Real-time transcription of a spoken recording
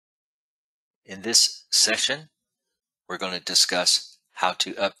In this session, we're going to discuss how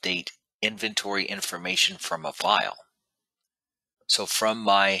to update inventory information from a file. So from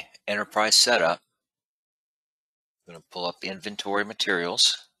my enterprise setup, I'm going to pull up inventory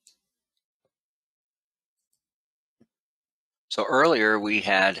materials. So earlier we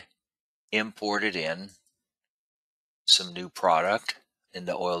had imported in some new product in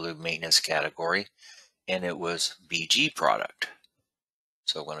the oil lube maintenance category, and it was BG product.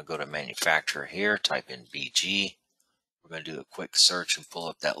 So I'm going to go to manufacturer here, type in BG. We're going to do a quick search and pull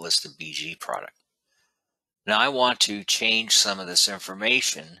up that list of BG product. Now I want to change some of this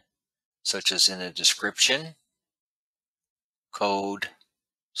information, such as in the description, code,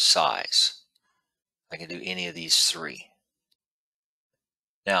 size. I can do any of these three.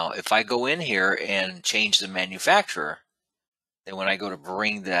 Now, if I go in here and change the manufacturer, then when I go to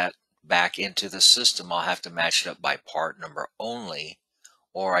bring that back into the system, I'll have to match it up by part number only,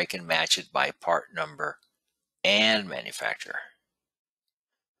 or I can match it by part number and manufacturer.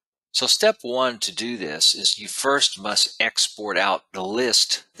 So step one to do this is you first must export out the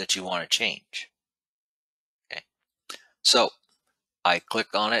list that you want to change. Okay. So I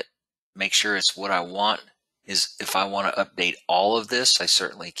click on it, make sure it's what I want. If I want to update all of this, I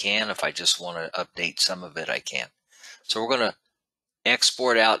certainly can. If I just want to update some of it, I can. So we're going to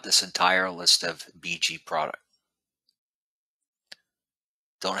export out this entire list of BG product.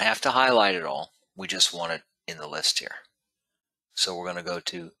 Don't have to highlight it all. We just want it in the list here. So we're going to go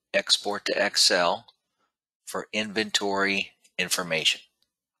to Export to Excel for inventory information.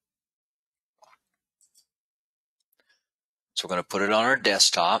 So we're going to put it on our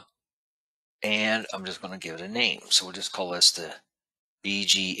desktop, and I'm just going to give it a name. So we'll just call this the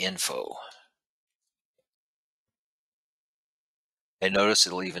BG info. And notice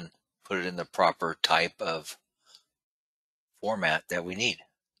it'll even put it in the proper type of format that we need.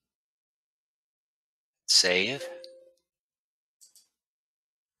 Save.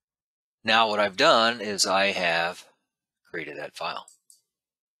 Now what I've done is I have created that file.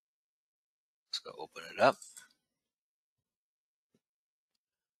 Let's go open it up.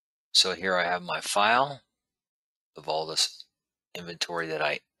 So here I have my file of all this inventory that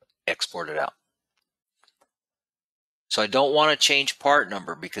I exported out. So I don't want to change part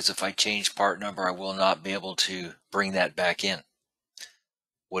number, because if I change part number, I will not be able to bring that back in.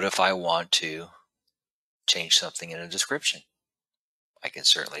 What if I want to change something in a description? I can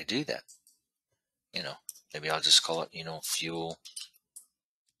certainly do that. Maybe I'll just call it, fuel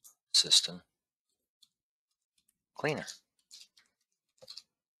system cleaner.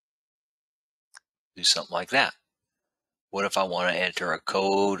 Do something like that. What if I want to enter a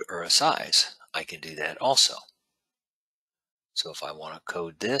code or a size? I can do that also. So if I want to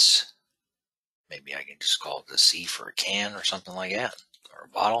code this, maybe I can just call it the C for a can or something like that, or a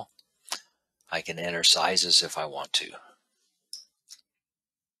bottle. I can enter sizes if I want to.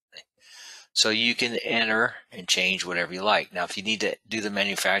 So you can enter and change whatever you like. Now, if you need to do the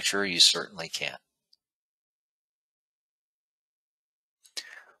manufacturer, you certainly can.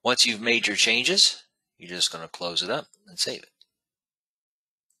 Once you've made your changes, you're just going to close it up and save it.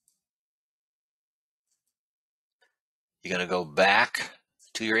 You're going to go back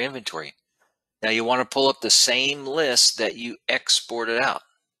to your inventory. Now you want to pull up the same list that you exported out.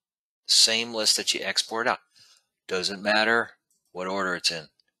 The same list that you exported out. Doesn't matter what order it's in,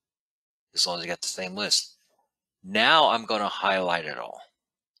 as long as you got the same list. Now I'm going to highlight it all.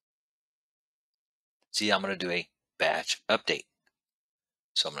 See, I'm going to do a batch update.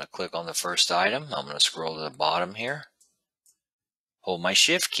 So I'm going to click on the first item. I'm going to scroll to the bottom here. Hold my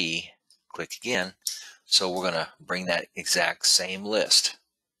shift key, click again. So we're going to bring that exact same list.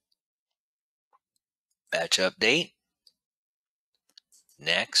 Batch update.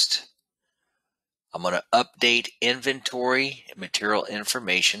 Next. I'm going to update inventory material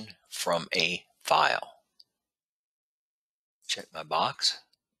information from a file. Check my box.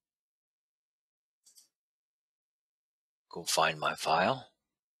 Go find my file.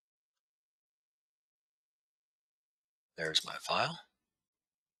 There's my file.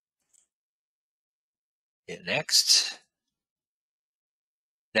 Hit next.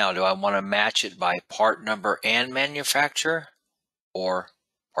 Now, do I want to match it by part number and manufacturer, or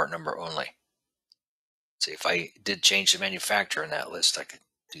part number only? See, if I did change the manufacturer in that list, I could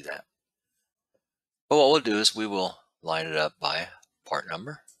do that. But what we'll do is we will line it up by part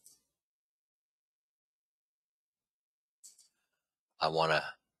number. I want to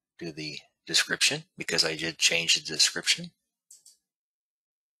do the description because I did change the description.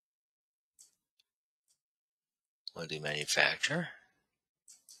 I'll do manufacturer.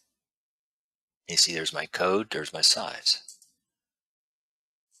 You see there's my code, there's my size.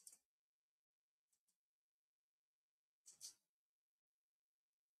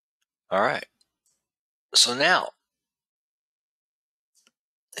 All right. So now,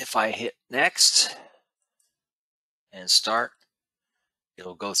 if I hit next and start,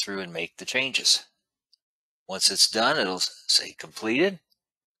 it'll go through and make the changes. Once it's done, it'll say completed.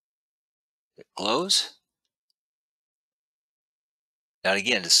 Hit close. Now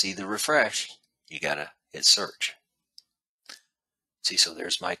again, to see the refresh, you gotta hit search. See, so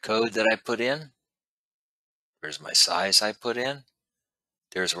there's my code that I put in. There's my size I put in.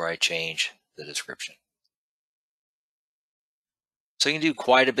 There's where I change the description. So you can do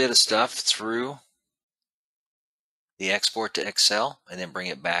quite a bit of stuff through the export to Excel and then bring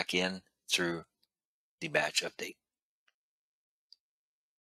it back in through the batch update.